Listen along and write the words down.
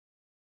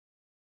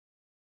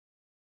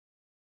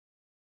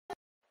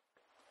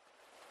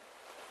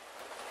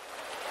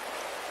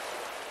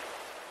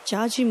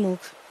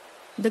Jhanjimukh,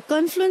 the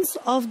confluence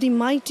of the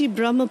mighty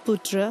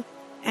Brahmaputra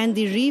and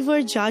the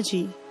river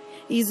Jhanji,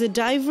 is a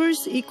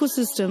diverse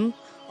ecosystem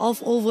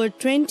of over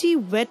 20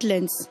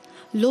 wetlands,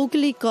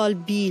 locally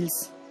called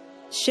beels,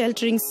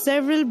 sheltering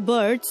several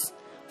birds,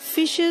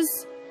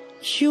 fishes,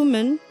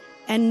 human,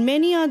 and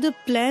many other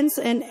plants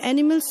and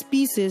animal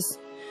species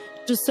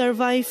to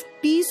survive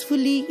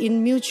peacefully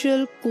in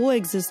mutual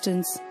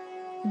coexistence.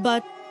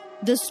 But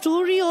the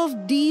story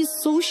of these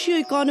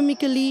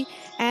socio-economically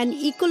and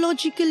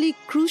ecologically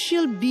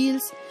crucial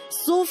beels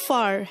so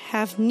far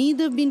have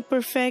neither been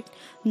perfect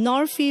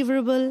nor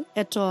favorable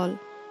at all.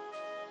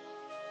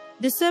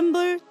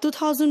 December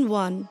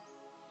 2001,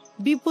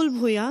 Bipul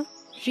Bhuya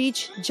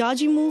reached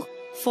Jhanjimukh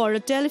for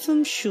a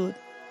telefilm shoot,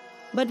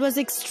 but was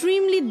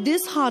extremely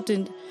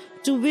disheartened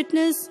to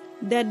witness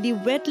that the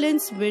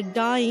wetlands were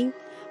dying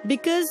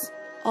because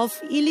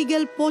of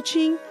illegal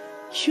poaching,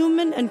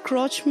 human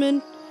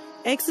encroachment,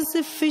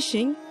 excessive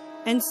fishing,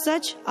 and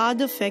such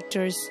other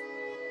factors.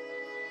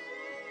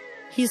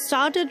 He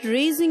started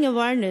raising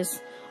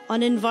awareness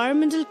on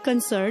environmental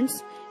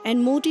concerns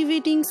and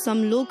motivating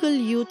some local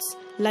youths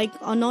like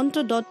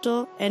Ananta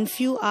Datta and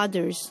few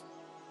others.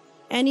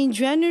 And in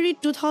January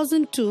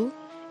 2002,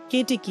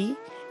 KETEKEE,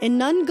 a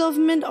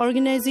non-government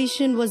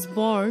organization, was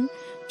born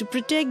to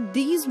protect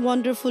these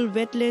wonderful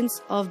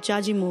wetlands of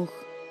Jhanjimukh.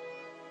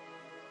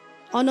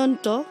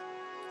 Ananta,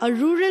 a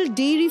rural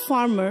dairy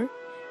farmer,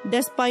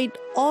 despite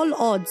all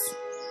odds,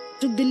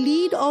 took the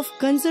lead of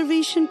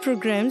conservation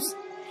programs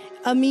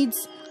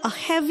amidst a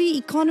heavy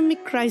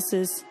economic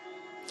crisis.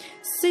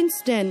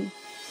 Since then,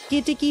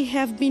 KETEKEE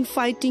have been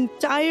fighting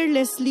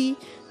tirelessly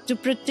to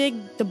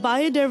protect the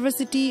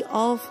biodiversity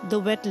of the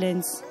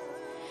wetlands.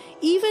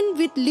 Even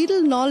with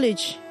little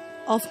knowledge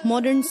of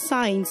modern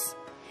science,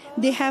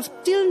 they have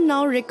till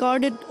now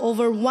recorded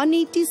over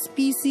 180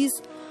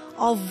 species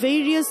of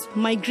various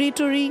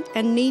migratory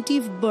and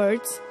native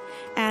birds,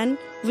 and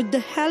with the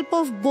help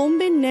of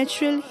Bombay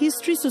Natural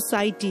History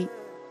Society,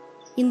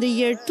 in the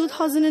year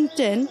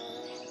 2010,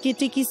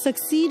 KETEKEE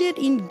succeeded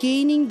in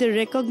gaining the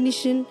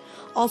recognition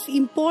of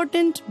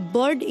important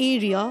bird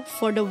area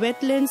for the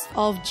wetlands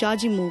of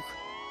Jhanjimukh.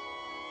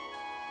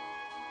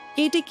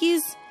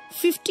 KETEKEE's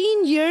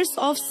 15 years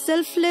of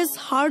selfless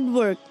hard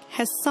work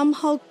has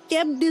somehow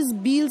kept these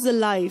beels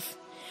alive,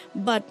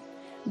 but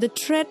the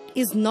threat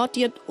is not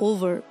yet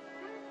over.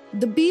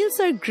 The beels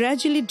are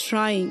gradually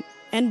drying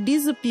and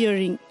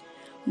disappearing,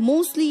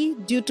 mostly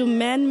due to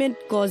man-made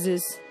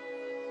causes.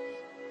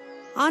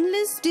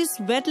 Unless these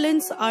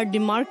wetlands are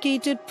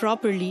demarcated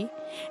properly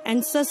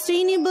and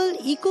sustainable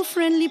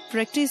eco-friendly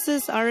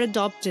practices are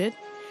adopted,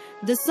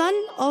 the sun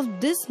of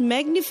these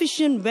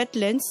magnificent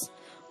wetlands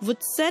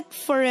would set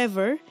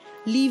forever,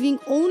 leaving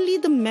only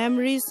the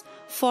memories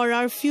for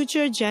our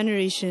future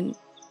generation.